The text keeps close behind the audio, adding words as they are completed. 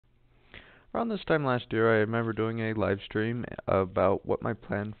Around this time last year, I remember doing a live stream about what my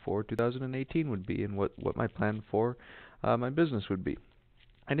plan for 2018 would be and what my plan for my business would be.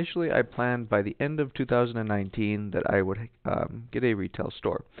 Initially, I planned by the end of 2019 that I would get a retail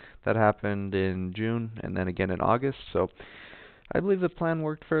store. That happened in June and then again in August, so I believe the plan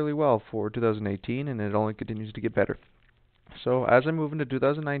worked fairly well for 2018 and it only continues to get better. So as I move into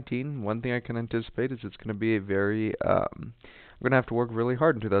 2019, one thing I can anticipate is it's going to be a very I'm going to have to work really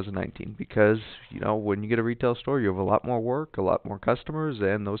hard in 2019 because, when you get a retail store, you have a lot more work, a lot more customers,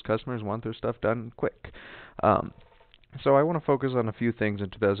 and those customers want their stuff done quick. Um, so I want to focus on a few things in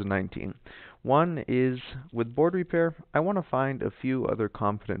 2019. One is with board repair, I want to find a few other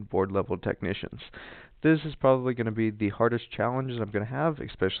competent board level technicians. This is probably going to be the hardest challenge I'm going to have,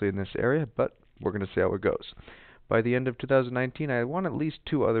 especially in this area, but we're going to see how it goes. By the end of 2019, I want at least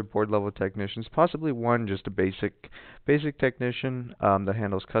two other board level technicians, possibly one just a basic technician that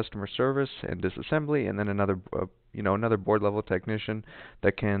handles customer service and disassembly, and then another board level technician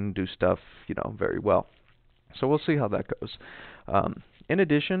that can do stuff, very well. So we'll see how that goes. In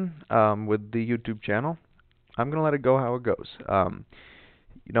addition, with the YouTube channel, I'm gonna let it go how it goes.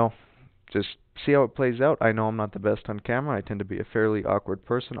 You know, just see how it plays out. I know I'm not the best on camera. I tend to be a fairly awkward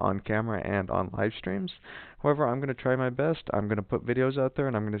person on camera and on live streams. However, I'm going to try my best. I'm going to put videos out there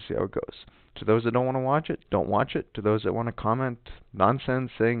and I'm going to see how it goes. To those that don't want to watch it, don't watch it. To those that want to comment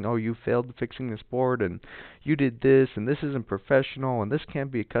nonsense saying, oh, you failed fixing this board and you did this and this isn't professional and this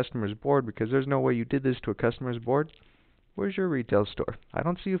can't be a customer's board because there's no way you did this to a customer's board, where's your retail store? I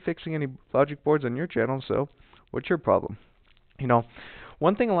don't see you fixing any logic boards on your channel, so what's your problem? You know,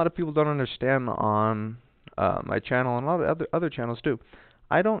 one thing a lot of people don't understand on my channel and a lot of other channels too,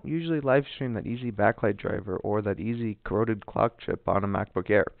 I don't usually live stream that easy backlight driver or that easy corroded clock chip on a MacBook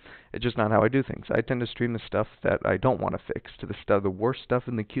Air. It's just not how I do things. I tend to stream the stuff that I don't want to fix, to the worst stuff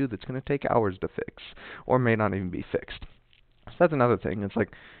in the queue that's going to take hours to fix, or may not even be fixed. So that's another thing. It's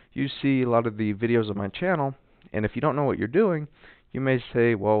like you see a lot of the videos on my channel, and if you don't know what you're doing, you may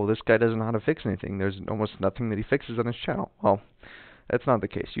say, well, this guy doesn't know how to fix anything. There's almost nothing that he fixes on his channel. Well, that's not the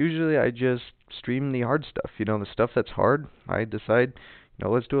case. Usually I just stream the hard stuff. The stuff that's hard, I decide,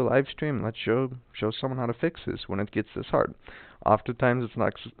 let's do a live stream. Let's show someone how to fix this when it gets this hard. Oftentimes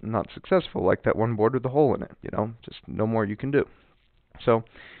it's not successful, like that one board with a hole in it. Just no more you can do. So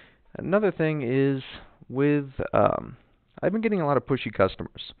another thing is with I've been getting a lot of pushy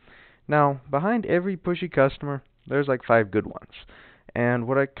customers. Now, behind every pushy customer, there's like 5 good ones. And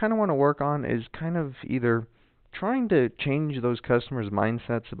what I kind of want to work on is kind of either trying to change those customers'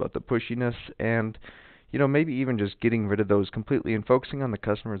 mindsets about the pushiness and, maybe even just getting rid of those completely and focusing on the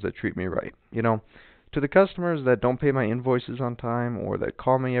customers that treat me right. To the customers that don't pay my invoices on time or that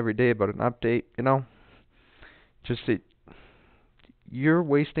call me every day about an update, just you're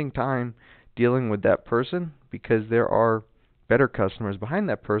wasting time dealing with that person because there are better customers behind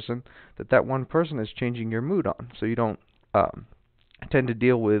that person that one person is changing your mood on. So you don't tend to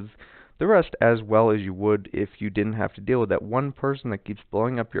deal with the rest as well as you would if you didn't have to deal with that one person that keeps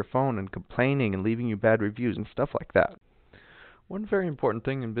blowing up your phone and complaining and leaving you bad reviews and stuff like that. One very important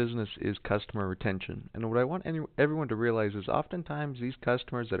thing in business is customer retention. And what I want everyone to realize is oftentimes these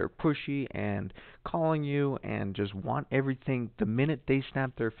customers that are pushy and calling you and just want everything the minute they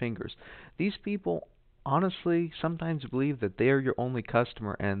snap their fingers, these people honestly sometimes believe that they are your only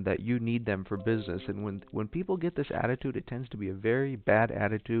customer and that you need them for business. And when people get this attitude, it tends to be a very bad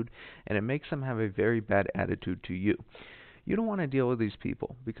attitude and it makes them have a very bad attitude to you. You don't want to deal with these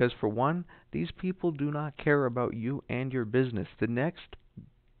people because, for one, these people do not care about you and your business. The next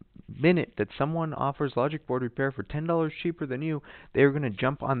minute that someone offers logic board repair for $10 cheaper than you, they're going to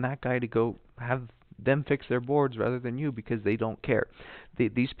jump on that guy to go have them fix their boards rather than you because they don't care.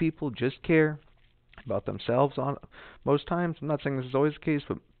 These people just care about themselves on most times. I'm not saying this is always the case,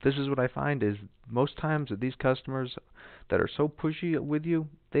 but this is what I find is most times that these customers that are so pushy with you,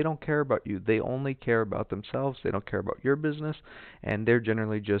 they don't care about you. They only care about themselves. They don't care about your business, and they're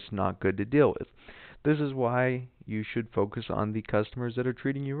generally just not good to deal with. This is why you should focus on the customers that are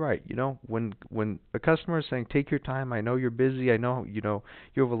treating you right. When a customer is saying, "Take your time. I know you're busy. I know you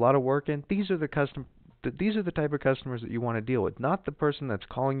have a lot of work in." These are the type of customers that you want to deal with, not the person that's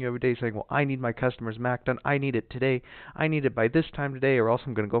calling you every day saying, well, I need my customer's Mac done. I need it today. I need it by this time today or else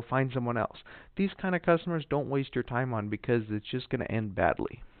I'm going to go find someone else. These kind of customers don't waste your time on because it's just going to end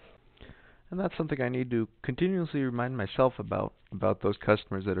badly. And that's something I need to continuously remind myself about those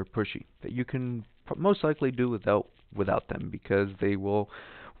customers that are pushy, that you can most likely do without them because they will.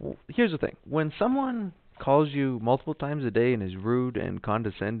 Well, here's the thing. When someone calls you multiple times a day and is rude and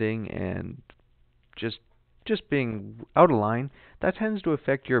condescending and just being out of line, that tends to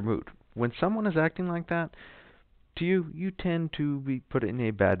affect your mood. when someone is acting like that to you, you tend to be put in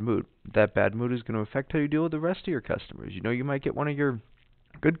a bad mood. That bad mood is going to affect how you deal with the rest of your customers. You know, you might get one of your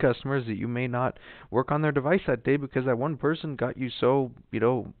good customers that you may not work on their device that day because that one person got you so,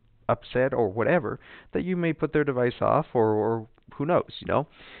 upset or whatever that you may put their device off or who knows. So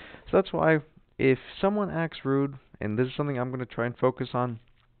that's why if someone acts rude, and this is something I'm going to try and focus on,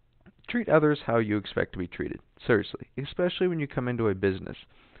 treat others how you expect to be treated. Seriously, especially when you come into a business.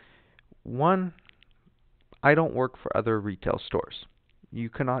 One, I don't work for other retail stores. You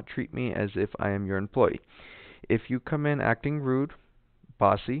cannot treat me as if I am your employee. If you come in acting rude,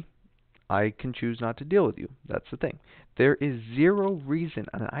 bossy, I can choose not to deal with you. That's the thing. There is zero reason,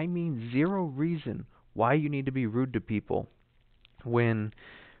 and I mean zero reason, why you need to be rude to people when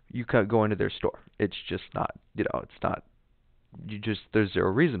you go into their store. It's just not, it's not, there's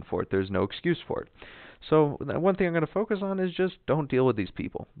zero reason for it. There's no excuse for it. So the one thing I'm going to focus on is just don't deal with these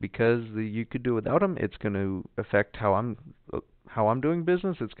people because you could do without them. It's going to affect how I'm doing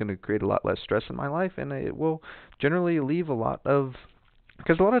business. It's going to create a lot less stress in my life, and it will generally leave a lot of,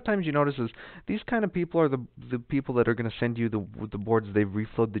 because a lot of times you notice is these kind of people are the people that are going to send you the boards they've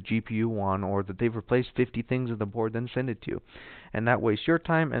reflowed the GPU on, or that they've replaced 50 things in the board, then send it to you, and that wastes your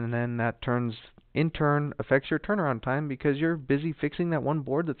time, and then that in turn affects your turnaround time because you're busy fixing that one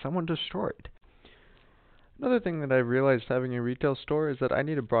board that someone destroyed. Another thing that I've realized having a retail store is that I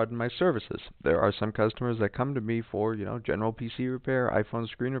need to broaden my services. There are some customers that come to me for, general PC repair, iPhone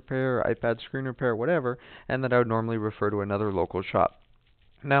screen repair, iPad screen repair, whatever, and that I would normally refer to another local shop.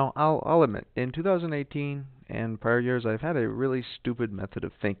 Now, I'll admit, in 2018 and prior years, I've had a really stupid method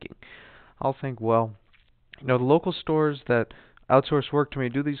of thinking. I'll think, well, the local stores that outsource work to me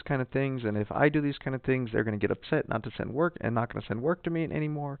do these kind of things, and if I do these kind of things, they're going to get upset not to send work and not going to send work to me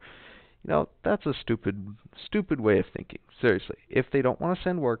anymore. That's a stupid way of thinking. Seriously, if they don't want to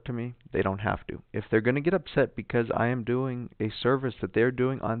send work to me, they don't have to. If they're going to get upset because I am doing a service that they're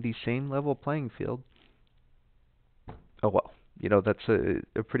doing on the same level playing field, oh well. That's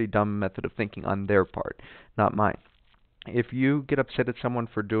a pretty dumb method of thinking on their part, not mine. If you get upset at someone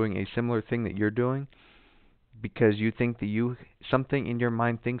for doing a similar thing that you're doing because you think that something in your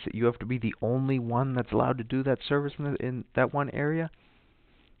mind thinks that you have to be the only one that's allowed to do that service in that one area,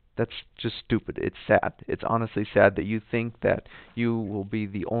 that's just stupid. It's sad. It's honestly sad that you think that you will be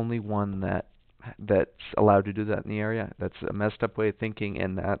the only one that's allowed to do that in the area. That's a messed up way of thinking,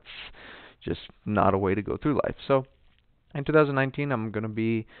 and that's just not a way to go through life. So in 2019, I'm going to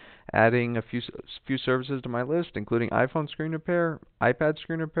be adding a few services to my list, including iPhone screen repair, iPad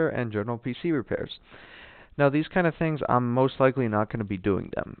screen repair, and general PC repairs. Now, these kind of things, I'm most likely not going to be doing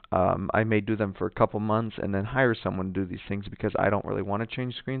them. I may do them for a couple months and then hire someone to do these things because I don't really want to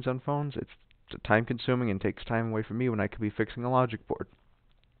change screens on phones. It's time consuming and takes time away from me when I could be fixing a logic board.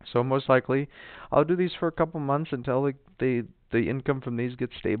 So most likely, I'll do these for a couple months until the income from these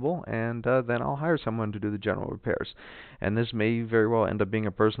gets stable, and then I'll hire someone to do the general repairs. And this may very well end up being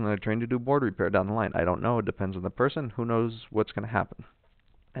a person that I train to do board repair down the line. I don't know. It depends on the person. Who knows what's going to happen.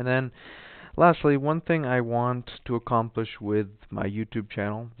 And then lastly, one thing I want to accomplish with my YouTube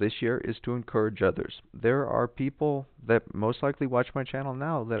channel this year is to encourage others. There are people that most likely watch my channel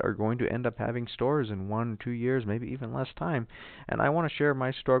now that are going to end up having stores in 1 or 2 years, maybe even less time. And I want to share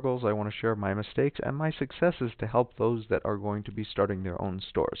my struggles, I want to share my mistakes and my successes to help those that are going to be starting their own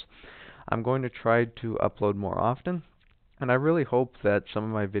stores. I'm going to try to upload more often. And I really hope that some of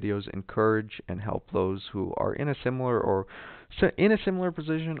my videos encourage and help those who are in a similar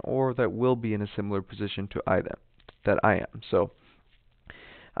position or that will be in a similar position to that I am. So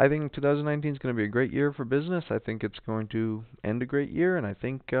I think 2019 is going to be a great year for business. I think it's going to end a great year, and I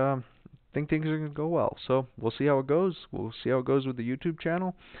think things are going to go well. So we'll see how it goes. We'll see how it goes with the YouTube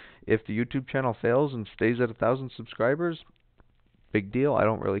channel. If the YouTube channel fails and stays at 1,000 subscribers, big deal. I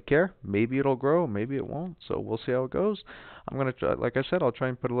don't really care. Maybe it'll grow, maybe it won't. So we'll see how it goes. I'm gonna try, like I said, I'll try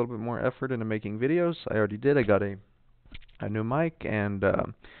and put a little bit more effort into making videos. I already did. I got a new mic and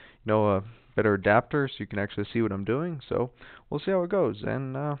a better adapter so you can actually see what I'm doing. So we'll see how it goes,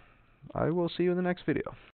 and I will see you in the next video.